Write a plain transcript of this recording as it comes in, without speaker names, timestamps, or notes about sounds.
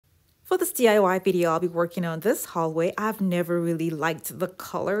For this DIY video, I'll be working on this hallway. I've never really liked the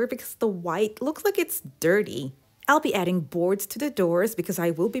color because the white looks like it's dirty. I'll be adding boards to the doors because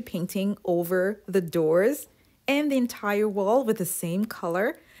I will be painting over the doors and the entire wall with the same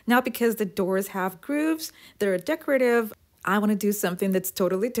color. Now, because the doors have grooves, they're decorative, I want to do something that's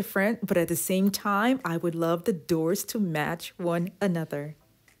totally different, but at the same time, I would love the doors to match one another.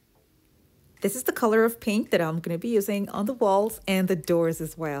 This is the color of paint that I'm going to be using on the walls and the doors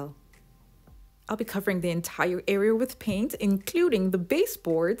as well. I'll be covering the entire area with paint, including the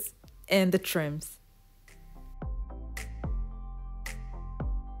baseboards and the trims.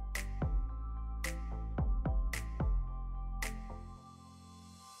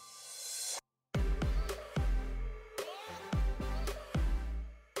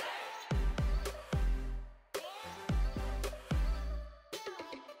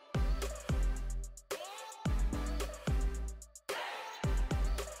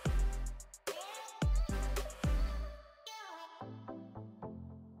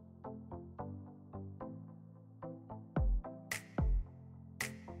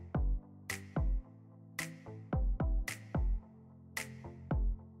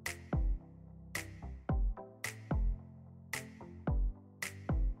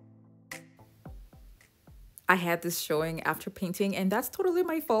 I had this showing after painting, and that's totally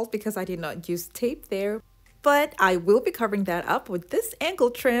my fault because I did not use tape there, but I will be covering that up with this angle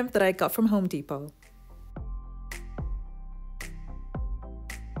trim that I got from Home Depot.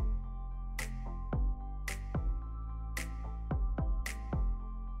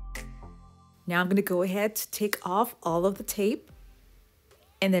 Now I'm going to go ahead to take off all of the tape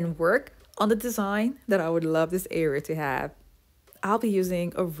and then work on the design that I would love this area to have. I'll be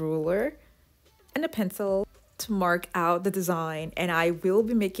using a ruler and a pencil to mark out the design, and I will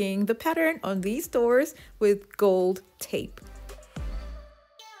be making the pattern on these doors with gold tape.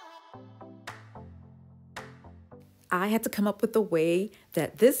 I had to come up with a way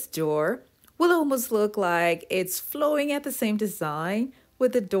that this door will almost look like it's flowing at the same design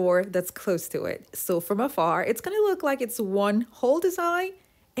with the door that's close to it. So from afar, it's going to look like it's one whole design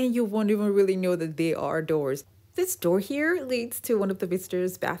and you won't even really know that they are doors. This door here leads to one of the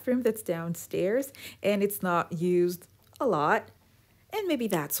visitors' bathroom that's downstairs, and it's not used a lot. And maybe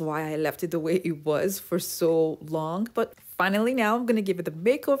that's why I left it the way it was for so long. But finally now I'm going to give it the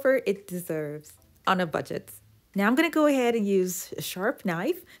makeover it deserves on a budget. Now I'm going to go ahead and use a sharp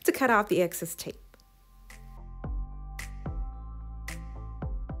knife to cut out the excess tape.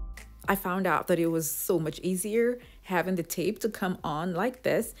 I found out that it was so much easier having the tape to come on like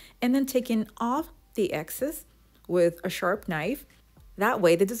this and then taking off the excess with a sharp knife. That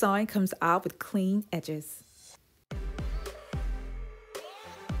way the design comes out with clean edges.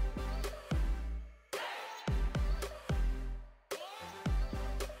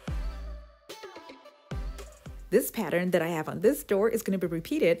 This pattern that I have on this door is going to be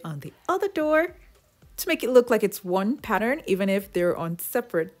repeated on the other door to make it look like it's one pattern, even if they're on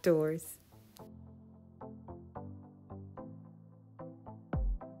separate doors.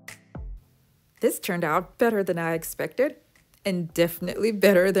 This turned out better than I expected, and definitely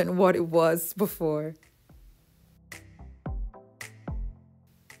better than what it was before.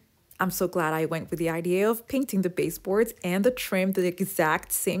 I'm so glad I went with the idea of painting the baseboards and the trim the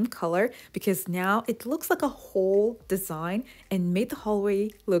exact same color, because now it looks like a whole design and made the hallway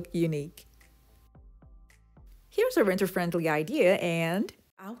look unique. Here's a renter-friendly idea, and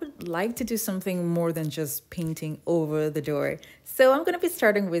I would like to do something more than just painting over the door. So I'm going to be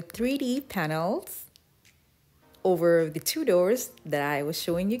starting with 3D panels over the two doors that I was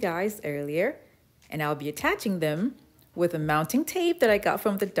showing you guys earlier. And I'll be attaching them with a mounting tape that I got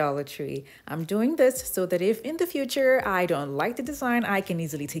from the Dollar Tree. I'm doing this so that if in the future I don't like the design, I can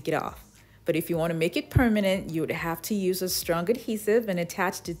easily take it off. But if you want to make it permanent, you would have to use a strong adhesive and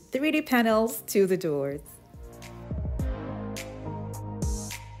attach the 3D panels to the doors.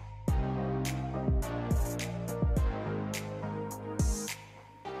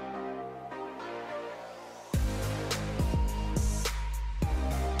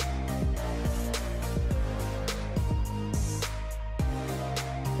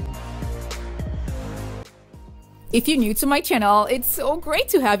 If you're new to my channel, it's so great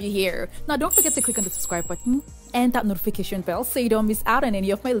to have you here. Now don't forget to click on the subscribe button and that notification bell so you don't miss out on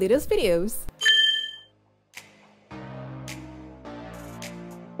any of my latest videos.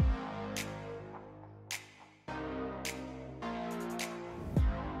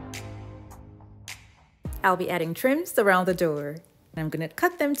 I'll be adding trims around the door. I'm going to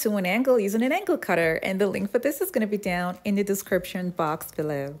cut them to an angle using an angle cutter, and the link for this is going to be down in the description box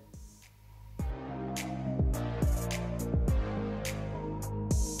below.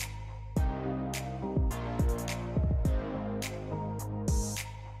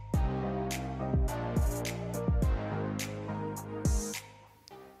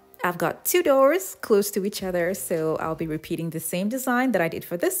 I've got two doors close to each other, so I'll be repeating the same design that I did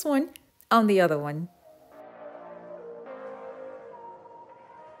for this one on the other one.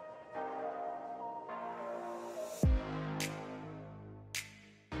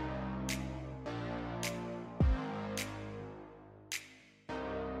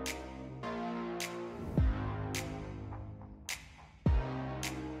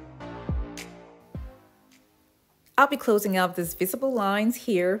 I'll be closing up these visible lines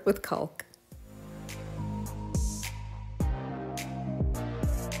here with Caulk.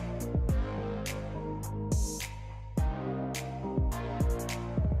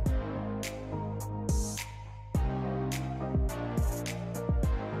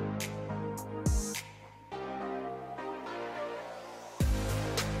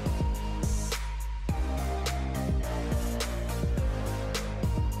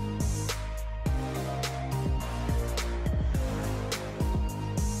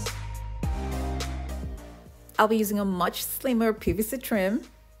 I'll be using a much slimmer PVC trim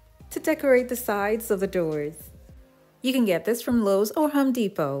to decorate the sides of the doors. You can get this from Lowe's or Home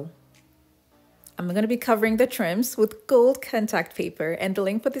Depot. I'm going to be covering the trims with gold contact paper, and the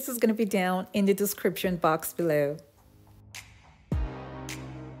link for this is going to be down in the description box below.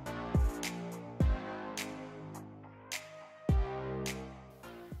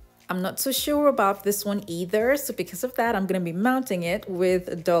 I'm not so sure about this one either, so because of that, I'm going to be mounting it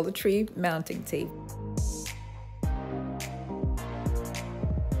with Dollar Tree mounting tape.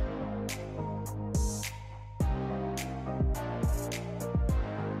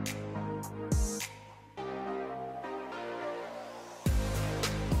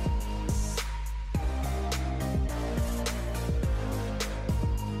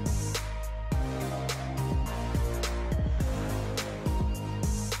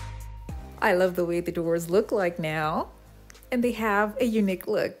 I love the way the doors look like now, and they have a unique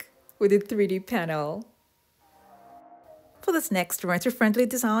look with a 3D panel. For this next renter-friendly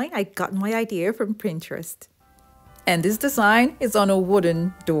design, I got my idea from Pinterest. And this design is on a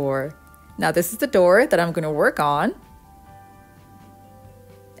wooden door. Now this is the door that I'm going to work on.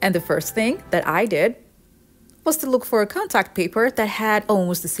 And the first thing that I did was to look for a contact paper that had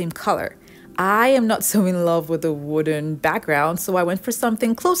almost the same color. I am not so in love with the wooden background, so I went for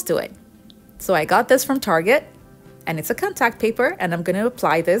something close to it. So I got this from Target, and it's a contact paper, and I'm going to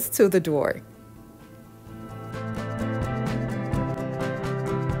apply this to the door.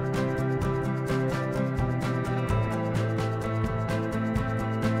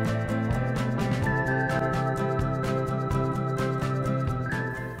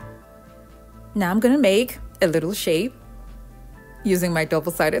 Now I'm going to make a little shape using my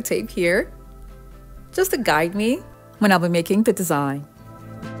double-sided tape here, just to guide me when I'll be making the design.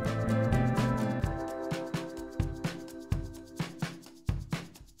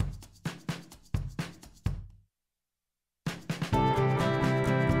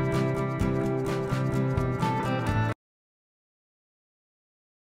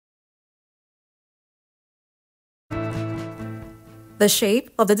 The shape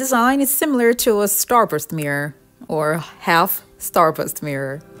of the design is similar to a starburst mirror or half starburst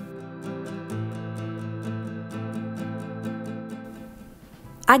mirror.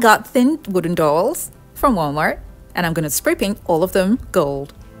 I got thin wooden dowels from Walmart, and I'm going to spray paint all of them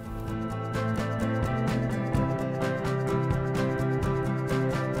gold.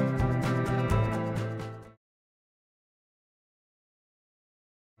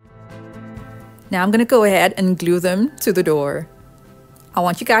 Now I'm going to go ahead and glue them to the door. I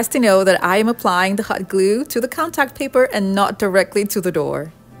want you guys to know that I am applying the hot glue to the contact paper and not directly to the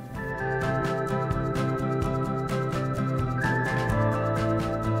door.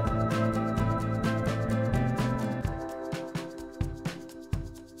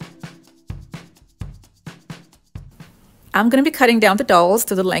 I'm going to be cutting down the dowels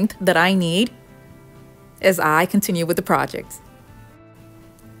to the length that I need as I continue with the project.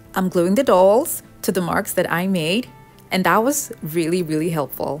 I'm gluing the dowels to the marks that I made, and that was really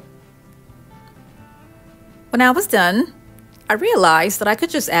helpful. When I was done, I realized that I could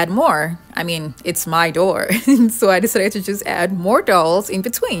just add more. I mean, it's my door, so I decided to just add more dowels in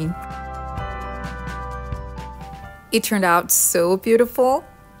between. It turned out so beautiful.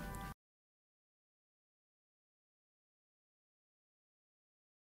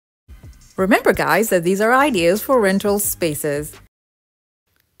 Remember, guys, that these are ideas for rental spaces.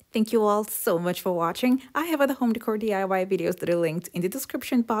 Thank you all so much for watching. I have other home decor DIY videos that are linked in the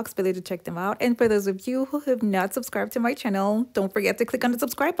description box below to check them out. And for those of you who have not subscribed to my channel, don't forget to click on the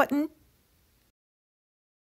subscribe button.